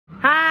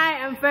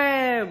I'm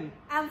Fame.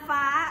 I'm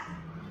Fa.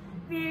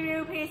 We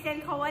will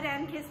present cover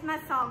dance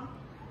Christmas song.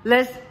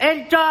 Let's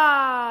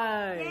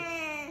enjoy!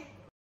 Yay!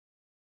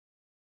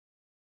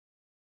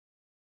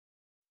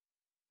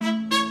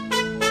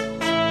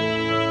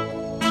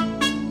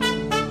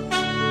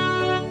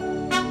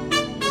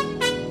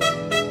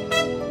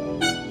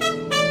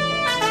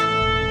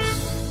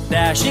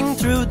 Dashing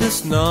through the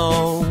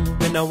snow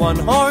in a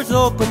one-horse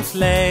open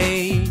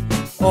sleigh,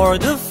 o'er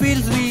the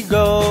fields we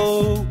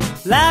go,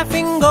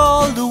 laughing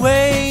all the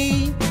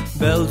way.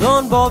 Bells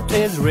on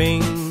bobtails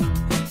ring,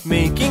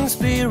 making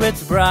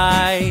spirits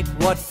bright.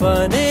 What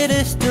fun it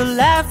is to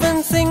laugh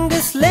and sing a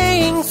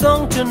sleighing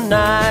song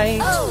tonight.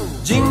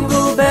 Oh!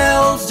 Jingle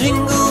bells,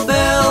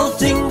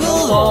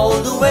 jingle all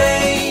the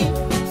way.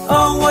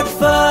 Oh, what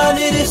fun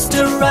it is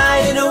to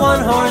ride in a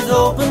one-horse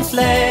open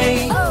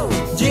sleigh. Oh!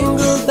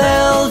 Jingle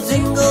bells,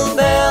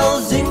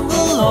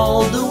 jingle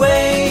all the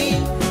way.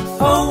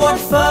 Oh, what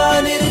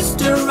fun it is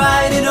to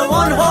ride in a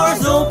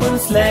one-horse open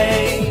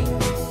sleigh.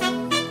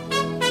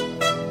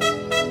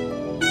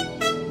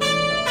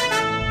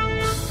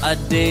 A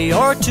day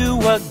or two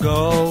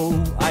ago,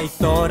 I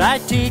thought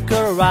I'd take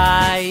a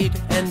ride,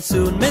 and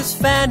soon Miss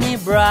Fanny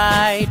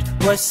Bright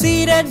was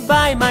seated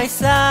by my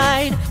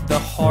side. The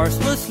horse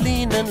was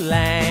lean and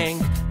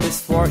lank,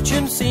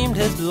 misfortune seemed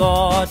his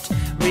lot.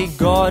 We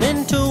got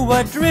into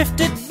a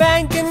drifted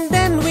bank and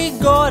then we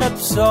got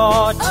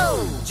upsot.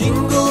 Oh!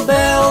 Jingle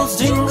bells,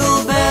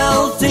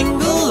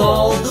 jingle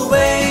all the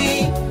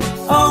way.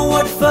 Oh,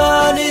 what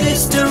fun it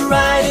is to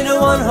ride in a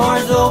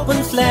one-horse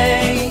open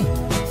sleigh.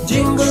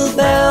 Jingle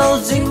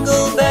bells,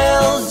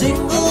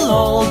 jingle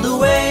all the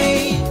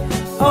way.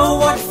 Oh,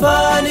 what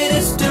fun it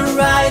is to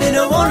ride in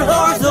a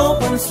one-horse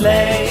open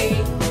sleigh.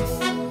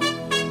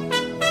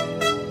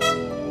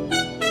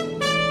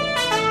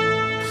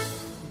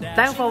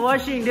 Thanks for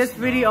watching this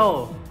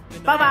video.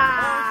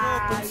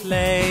 Bye-bye!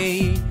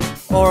 Sleigh,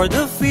 o'er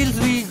the fields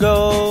we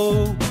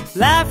go,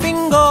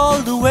 laughing all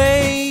the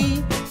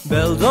way.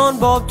 Bells on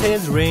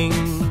bobtails ring,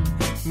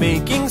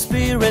 making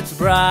spirits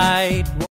bright.